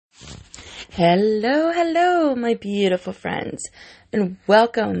Hello, hello, my beautiful friends, and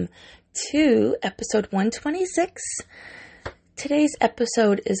welcome to episode 126. Today's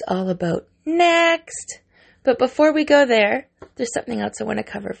episode is all about next. But before we go there, there's something else I want to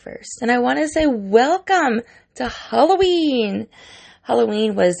cover first. And I want to say welcome to Halloween.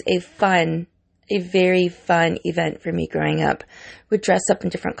 Halloween was a very fun event for me growing up. We'd dress up in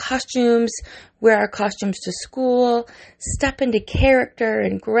different costumes, wear our costumes to school, step into character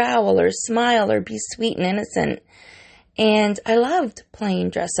and growl or smile or be sweet and innocent. And I loved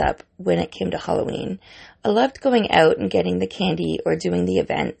playing dress up when it came to Halloween. I loved going out and getting the candy or doing the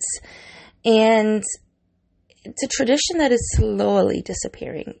events. And it's a tradition that is slowly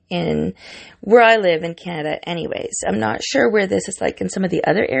disappearing in where I live in Canada anyways. I'm not sure where this is like in some of the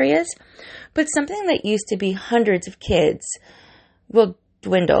other areas, but something that used to be hundreds of kids will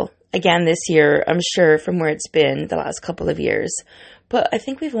dwindle again this year, I'm sure, from where it's been the last couple of years. But I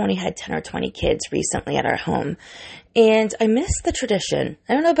think we've only had 10 or 20 kids recently at our home. And I miss the tradition.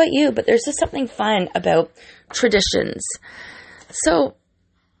 I don't know about you, but there's just something fun about traditions. So,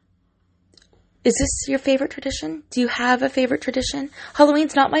 is this your favorite tradition? Do you have a favorite tradition?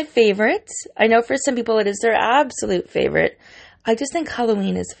 Halloween's not my favorite. I know for some people it is their absolute favorite. I just think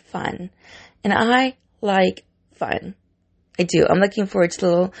Halloween is fun. And I like fun. I do. I'm looking forward to the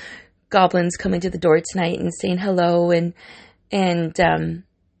little goblins coming to the door tonight and saying hello and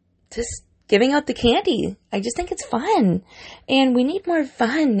just giving out the candy. I just think it's fun. And we need more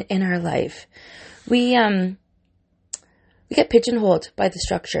fun in our life. We get pigeonholed by the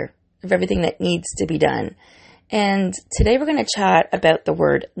structure of everything that needs to be done. And today we're going to chat about the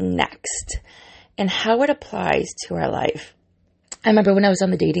word next and how it applies to our life. I remember when I was on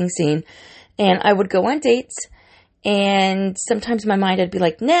the dating scene and I would go on dates and sometimes in my mind I'd be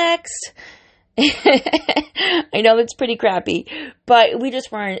like, next. I know that's pretty crappy, but we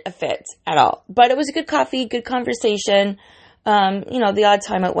just weren't a fit at all. But it was a good coffee, good conversation. The odd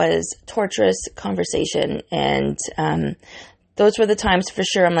time it was torturous conversation and, those were the times for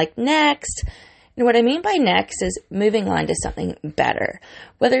sure I'm like, next. And what I mean by next is moving on to something better.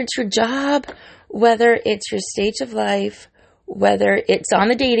 Whether it's your job, whether it's your stage of life, whether it's on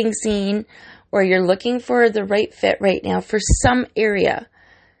the dating scene, or you're looking for the right fit right now for some area.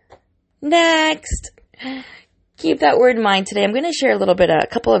 Next. Keep that word in mind today. I'm going to share a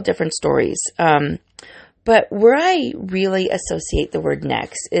couple of different stories. But where I really associate the word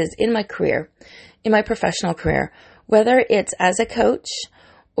next is in my career, in my professional career. Whether it's as a coach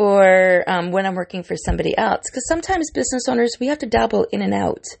or when I'm working for somebody else. Because sometimes business owners, we have to dabble in and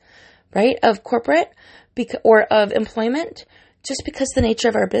out, right, of corporate or of employment just because of the nature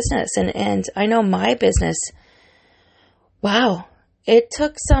of our business. And I know my business, wow, it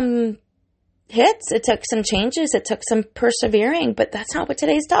took some hits, it took some changes, it took some persevering, but that's not what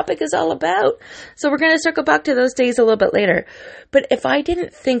today's topic is all about. So we're going to circle back to those days a little bit later. But if I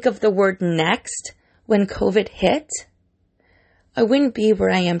didn't think of the word next when COVID hit, I wouldn't be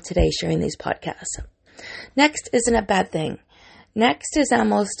where I am today sharing these podcasts. Next isn't a bad thing. Next is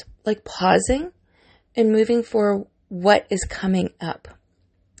almost like pausing and moving for what is coming up.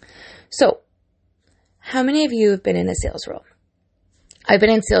 So, how many of you have been in a sales role? I've been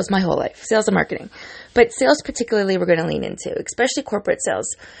in sales my whole life, sales and marketing. But sales particularly we're going to lean into, especially corporate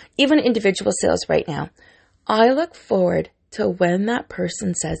sales, even individual sales right now. I look forward to when that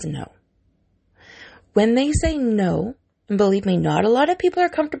person says no. When they say no, and believe me, not a lot of people are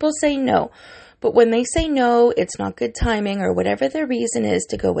comfortable saying no, but when they say no, it's not good timing or whatever the reason is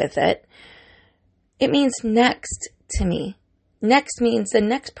to go with it, it means next to me. Next means the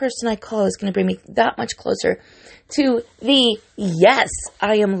next person I call is going to bring me that much closer to the yes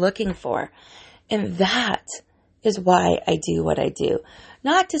I am looking for. And that is why I do what I do.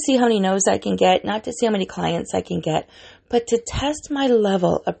 Not to see how many no's I can get, not to see how many clients I can get, but to test my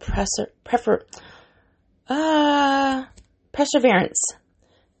level of perseverance.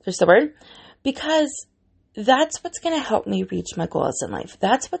 There's the word. Because that's what's going to help me reach my goals in life.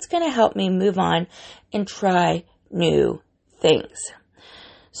 That's what's going to help me move on and try new things.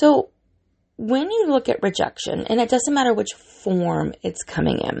 So when you look at rejection, and it doesn't matter which form it's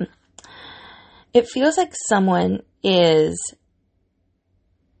coming in, it feels like someone is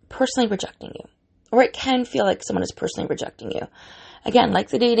personally rejecting you. Or it can feel like someone is personally rejecting you. Again, like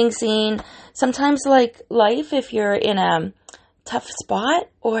the dating scene, sometimes like life, if you're in a tough spot,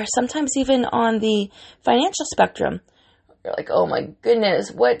 or sometimes even on the financial spectrum, you're like, oh my goodness,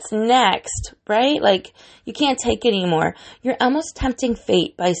 what's next, right? Like, you can't take it anymore. You're almost tempting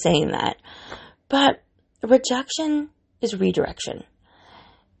fate by saying that. But rejection is redirection.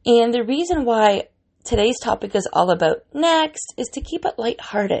 And the reason why today's topic is all about next is to keep it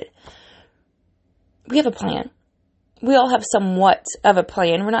lighthearted. we have a plan. We all have somewhat of a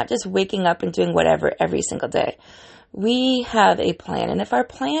plan. We're not just waking up and doing whatever every single day. We have a plan. And if our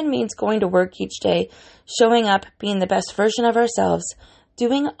plan means going to work each day, showing up, being the best version of ourselves,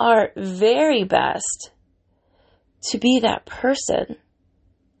 doing our very best to be that person,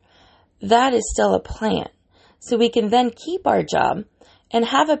 that is still a plan. So we can then keep our job and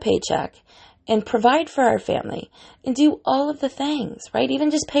have a paycheck and provide for our family and do all of the things, right?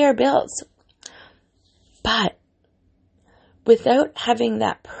 Even just pay our bills. But without having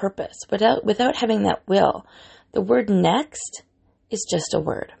that purpose, without having that will, the word next is just a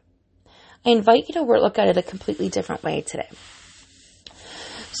word. I invite you to look at it a completely different way today.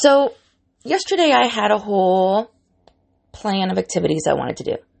 So yesterday I had a whole plan of activities I wanted to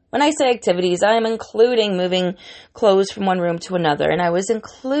do. When I say activities, I am including moving clothes from one room to another, and I was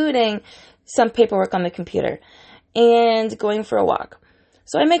including some paperwork on the computer and going for a walk.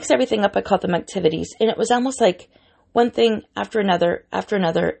 So I mix everything up. I call them activities, and it was almost like one thing after another, after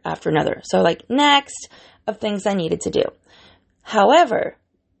another, after another. So like next of things I needed to do. However,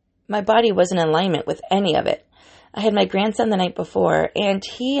 my body wasn't in alignment with any of it. I had my grandson the night before, and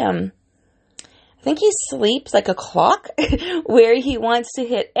I think he sleeps like a clock where he wants to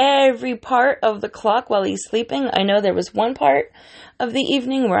hit every part of the clock while he's sleeping. I know there was one part of the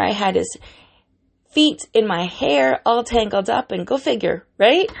evening where I had his feet in my hair all tangled up, and go figure,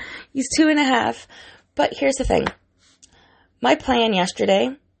 right? He's 2.5. But here's the thing. My plan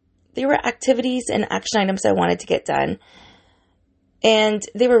yesterday, there were activities and action items I wanted to get done, and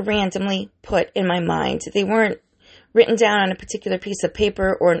they were randomly put in my mind. They weren't written down on a particular piece of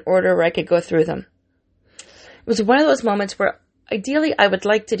paper or in order where I could go through them. It was one of those moments where ideally I would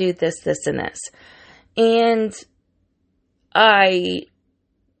like to do this, this, and this. And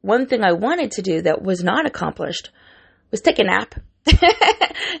one thing I wanted to do that was not accomplished was take a nap.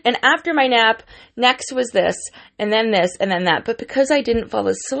 And after my nap, next was this, and then that. But because I didn't fall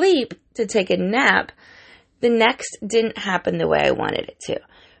asleep to take a nap, the next didn't happen the way I wanted it to.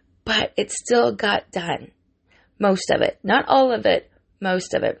 But it still got done. Most of it. Not all of it.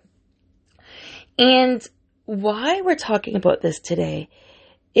 Most of it. And why we're talking about this today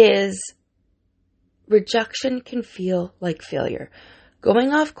is rejection can feel like failure.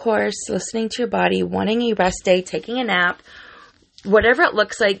 Going off course, listening to your body, wanting a rest day, taking a nap, whatever it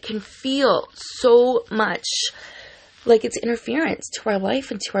looks like, can feel so much like it's interference to our life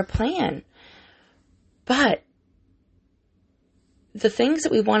and to our plan. But the things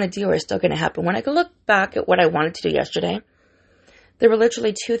that we want to do are still going to happen. When I look back at what I wanted to do yesterday, there were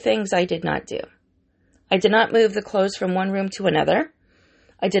literally 2 things I did not do. I did not move the clothes from one room to another.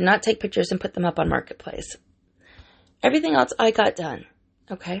 I did not take pictures and put them up on Marketplace. Everything else I got done.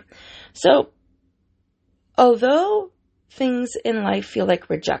 Okay? So, although things in life feel like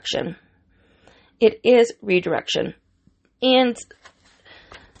rejection, it is redirection. And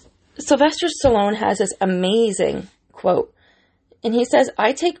Sylvester Stallone has this amazing quote. And he says,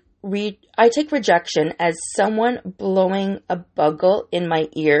 I take rejection as someone blowing a bugle in my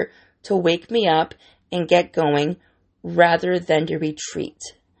ear to wake me up and get going rather than to retreat.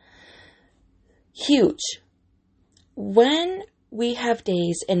 Huge. When we have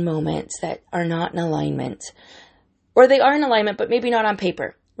days and moments that are not in alignment, or they are in alignment, but maybe not on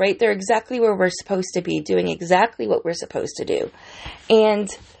paper, right? They're exactly where we're supposed to be, doing exactly what we're supposed to do. And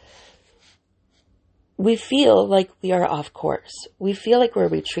we feel like we are off course. We feel like we're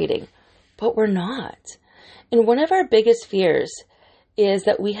retreating, but we're not. And one of our biggest fears is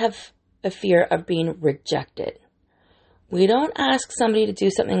that we have a fear of being rejected. We don't ask somebody to do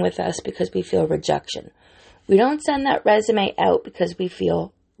something with us because we feel rejection. We don't send that resume out because we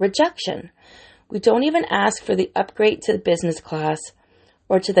feel rejection. We don't even ask for the upgrade to the business class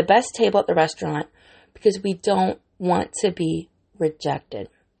or to the best table at the restaurant because we don't want to be rejected.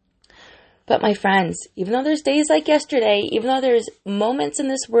 But my friends, even though there's days like yesterday, even though there's moments in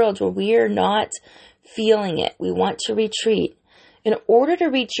this world where we are not feeling it, we want to retreat, in order to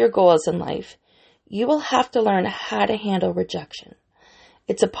reach your goals in life, you will have to learn how to handle rejection.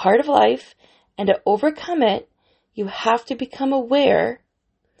 It's a part of life, and to overcome it, you have to become aware,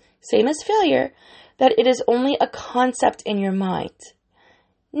 same as failure, that it is only a concept in your mind.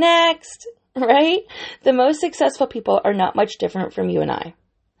 Next, right? The most successful people are not much different from you and I.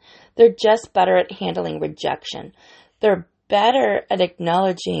 They're just better at handling rejection. They're better at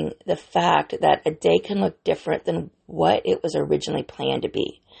acknowledging the fact that a day can look different than what it was originally planned to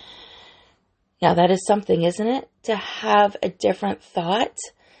be. Now that is something, isn't it? To have a different thought,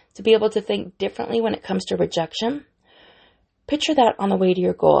 to be able to think differently when it comes to rejection. Picture that on the way to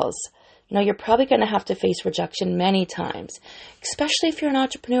your goals. You're probably going to have to face rejection many times, especially if you're an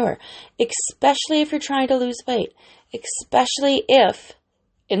entrepreneur, especially if you're trying to lose weight, especially if,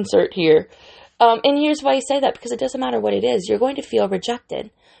 insert here, and here's why I say that, because it doesn't matter what it is, you're going to feel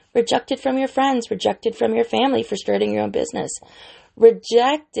rejected. Rejected from your friends, rejected from your family for starting your own business,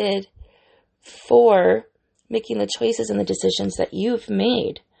 rejected for making the choices and the decisions that you've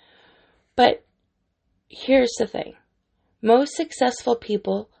made. But here's the thing. Most successful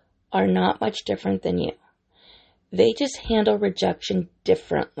people are not much different than you. They just handle rejection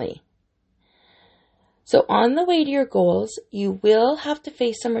differently. So on the way to your goals, you will have to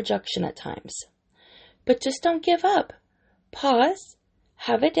face some rejection at times. But just don't give up. Pause,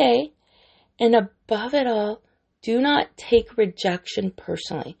 have a day, and above it all, do not take rejection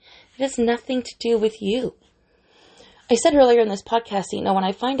personally. It has nothing to do with you. I said earlier in this podcast, when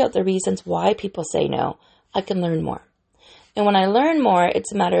I find out the reasons why people say no, I can learn more. And when I learn more,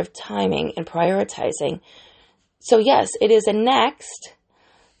 it's a matter of timing and prioritizing. So yes, it is a next,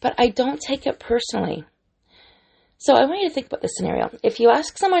 but I don't take it personally. So I want you to think about this scenario. If you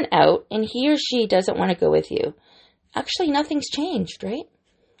ask someone out and he or she doesn't want to go with you, actually nothing's changed, right?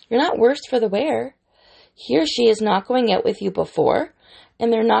 You're not worse for the wear. He or she is not going out with you before,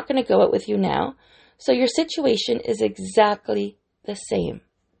 and they're not going to go out with you now. So your situation is exactly the same.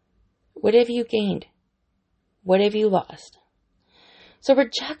 What have you gained? What have you lost? So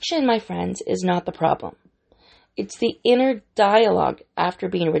rejection, my friends, is not the problem. It's the inner dialogue after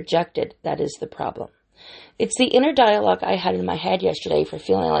being rejected that is the problem. It's the inner dialogue I had in my head yesterday for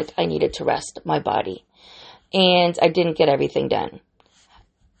feeling like I needed to rest my body. And I didn't get everything done.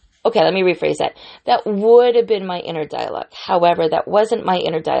 Okay, let me rephrase that. That would have been my inner dialogue. However, that wasn't my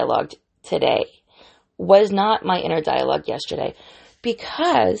inner dialogue today. Was not my inner dialogue yesterday.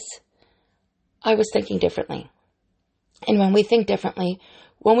 Because I was thinking differently. And when we think differently,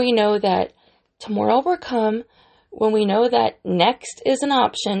 when we know that tomorrow will come, when we know that next is an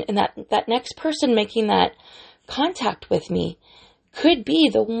option, and that next person making that contact with me could be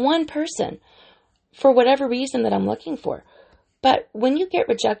the one person for whatever reason that I'm looking for. But when you get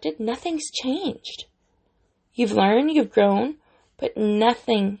rejected, nothing's changed. You've learned, you've grown, but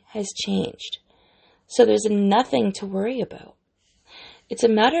nothing has changed. So there's nothing to worry about. It's a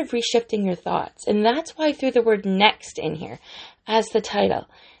matter of reshifting your thoughts. And that's why I threw the word next in here as the title.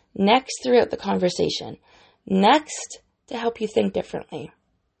 Next throughout the conversation. Next to help you think differently.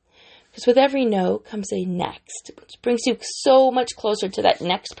 Because with every no comes a next, which brings you so much closer to that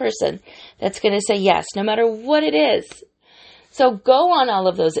next person that's going to say yes, no matter what it is. So go on all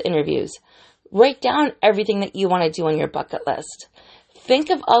of those interviews. Write down everything that you want to do on your bucket list. Think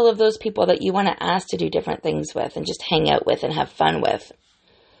of all of those people that you want to ask to do different things with and just hang out with and have fun with.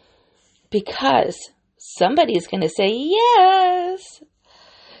 Because somebody's going to say yes.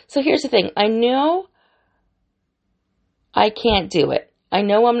 So here's the thing. I know I can't do it. I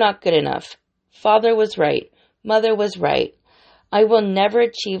know I'm not good enough. Father was right. Mother was right. I will never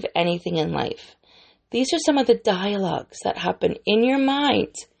achieve anything in life. These are some of the dialogues that happen in your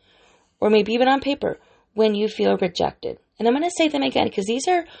mind, or maybe even on paper, when you feel rejected. And I'm going to say them again because these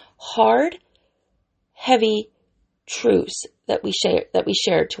are hard, heavy truths that we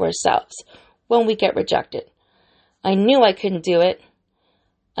share to ourselves when we get rejected. I knew I couldn't do it.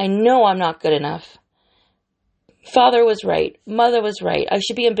 I know I'm not good enough. Father was right. Mother was right. I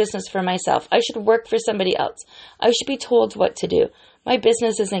should be in business for myself. I should work for somebody else. I should be told what to do. My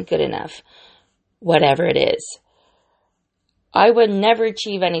business isn't good enough. Whatever it is. I would never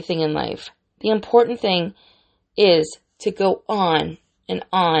achieve anything in life. The important thing is to go on and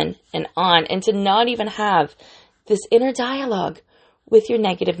on and on and to not even have this inner dialogue with your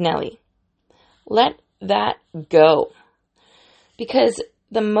negative Nelly. Let that go. Because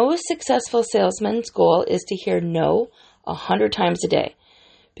the most successful salesman's goal is to hear no 100 times a day.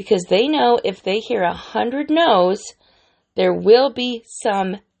 Because they know if they hear 100 no's, there will be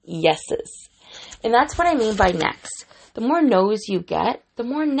some yeses. And that's what I mean by next. The more no's you get, the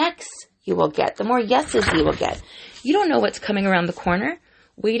more next you will get, the more yeses you will get. You don't know what's coming around the corner,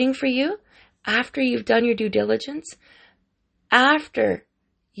 waiting for you after you've done your due diligence, after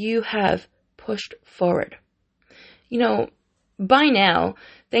you have pushed forward. By now,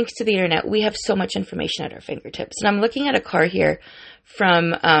 thanks to the internet, we have so much information at our fingertips. And I'm looking at a car here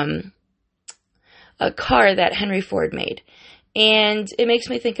from a car that Henry Ford made. And it makes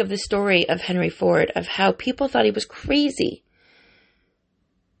me think of the story of Henry Ford, of how people thought he was crazy.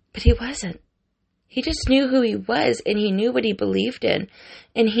 But he wasn't. He just knew who he was, and he knew what he believed in.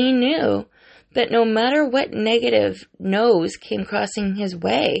 And he knew that no matter what negative no's came crossing his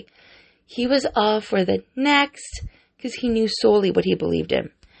way, he was all for the next, because he knew solely what he believed in.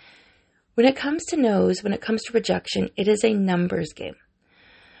 When it comes to no's, when it comes to rejection, it is a numbers game.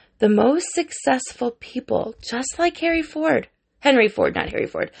 The most successful people, just like Henry Ford,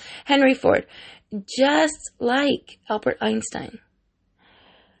 just like Albert Einstein,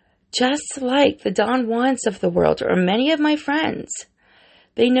 just like the Don Juans of the world, or many of my friends,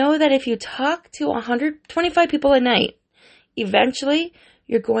 they know that if you talk to 125 people a night, eventually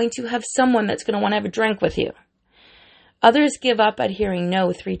you're going to have someone that's going to want to have a drink with you. Others give up at hearing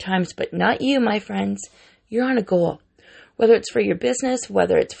no 3 times, but not you, my friends. You're on a goal. Whether it's for your business,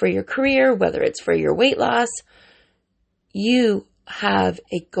 whether it's for your career, whether it's for your weight loss, you have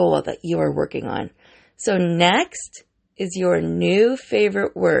a goal that you are working on. So next is your new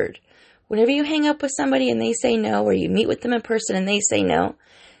favorite word. Whenever you hang up with somebody and they say no, or you meet with them in person and they say no,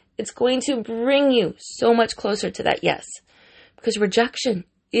 it's going to bring you so much closer to that yes. Because rejection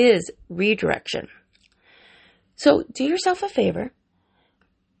is redirection. So do yourself a favor.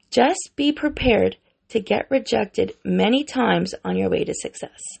 Just be prepared to get rejected many times on your way to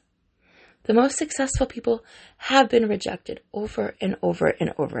success. The most successful people have been rejected over and over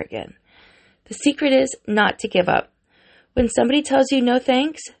and over again. The secret is not to give up. When somebody tells you no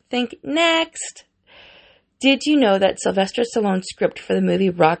thanks, think next. Did you know that Sylvester Stallone's script for the movie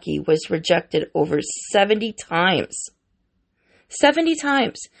Rocky was rejected over 70 times? 70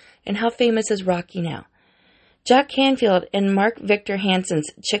 times. And how famous is Rocky now? Jack Canfield and Mark Victor Hansen's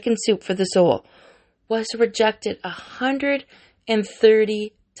Chicken Soup for the Soul was rejected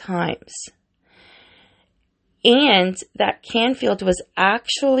 130 times. And that Canfield was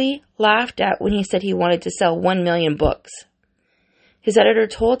actually laughed at when he said he wanted to sell 1 million books. His editor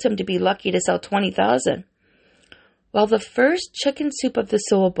told him to be lucky to sell 20,000. While the first Chicken Soup of the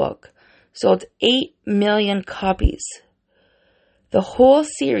Soul book sold 8 million copies, the whole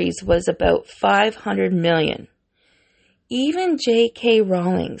series was about 500 million. Even J.K.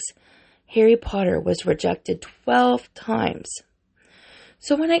 Rowling's Harry Potter was rejected 12 times.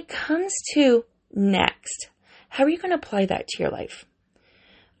 So when it comes to next, how are you going to apply that to your life?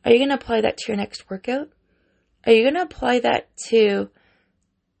 Are you going to apply that to your next workout? Are you going to apply that to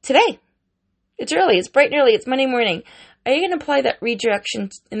today? It's early, it's bright and early, it's Monday morning. Are you going to apply that redirection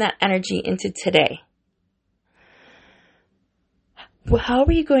and that energy into today? Well, how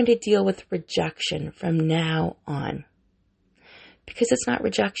are you going to deal with rejection from now on? Because it's not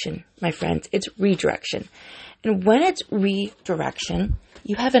rejection, my friends, it's redirection. And when it's redirection,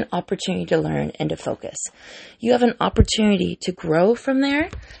 you have an opportunity to learn and to focus. You have an opportunity to grow from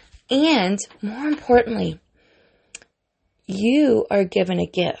there. And more importantly, you are given a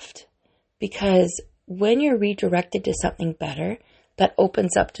gift. Because when you're redirected to something better, that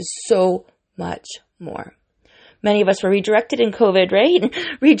opens up to so much more. Many of us were redirected in COVID, right?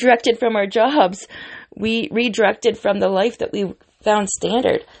 Redirected from our jobs. We redirected from the life that we found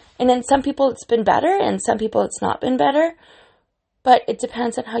standard. And then some people it's been better and some people it's not been better. But it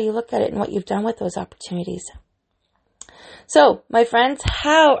depends on how you look at it and what you've done with those opportunities. So, my friends,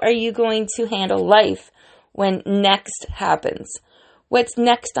 how are you going to handle life when next happens? What's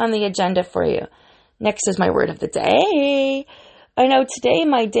next on the agenda for you? Next is my word of the day. I know today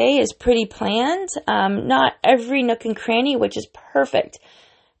my day is pretty planned. Not every nook and cranny, which is perfect.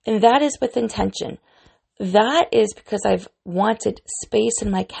 And that is with intention. That is because I've wanted space in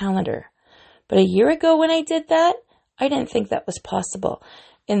my calendar. But a year ago when I did that, I didn't think that was possible.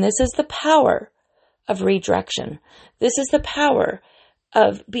 And this is the power of redirection. This is the power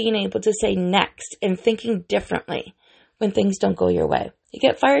of being able to say next and thinking differently when things don't go your way. You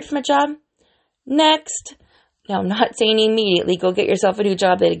get fired from a job? Next. Now, I'm not saying immediately go get yourself a new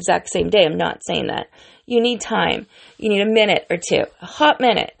job that exact same day. I'm not saying that. You need time. You need a minute or two, a hot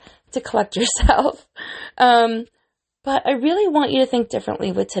minute to collect yourself. But I really want you to think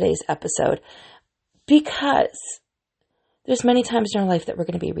differently with today's episode because there's many times in our life that we're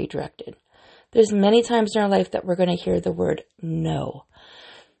going to be redirected. There's many times in our life that we're going to hear the word no.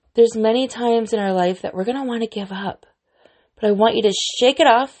 There's many times in our life that we're going to want to give up. But I want you to shake it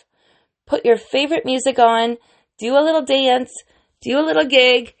off, put your favorite music on, do a little dance, do a little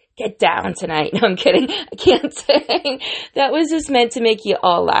gig, get down tonight. No, I'm kidding. I can't sing. That was just meant to make you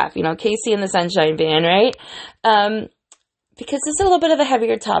all laugh. You know, Casey and the Sunshine Band, right? Because this is a little bit of a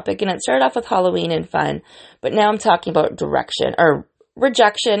heavier topic, and it started off with Halloween and fun, but now I'm talking about direction or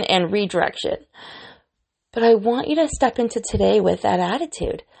rejection and redirection. But I want you to step into today with that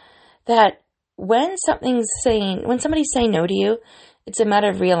attitude that when somebody's saying no to you, it's a matter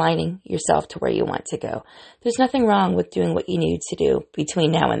of realigning yourself to where you want to go. There's nothing wrong with doing what you need to do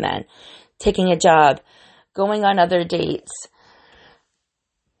between now and then. Taking a job, going on other dates,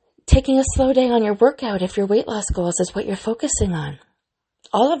 taking a slow day on your workout if your weight loss goals is what you're focusing on.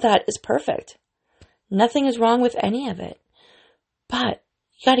 All of that is perfect. Nothing is wrong with any of it. But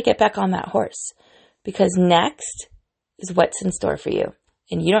you got to get back on that horse, because next is what's in store for you.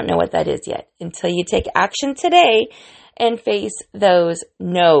 And you don't know what that is yet until you take action today and face those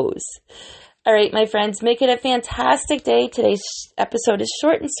no's. All right, my friends, make it a fantastic day. Today's episode is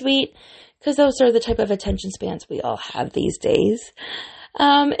short and sweet because those are the type of attention spans we all have these days.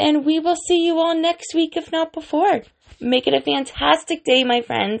 And we will see you all next week, if not before. Make it a fantastic day, my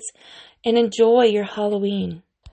friends, and enjoy your Halloween.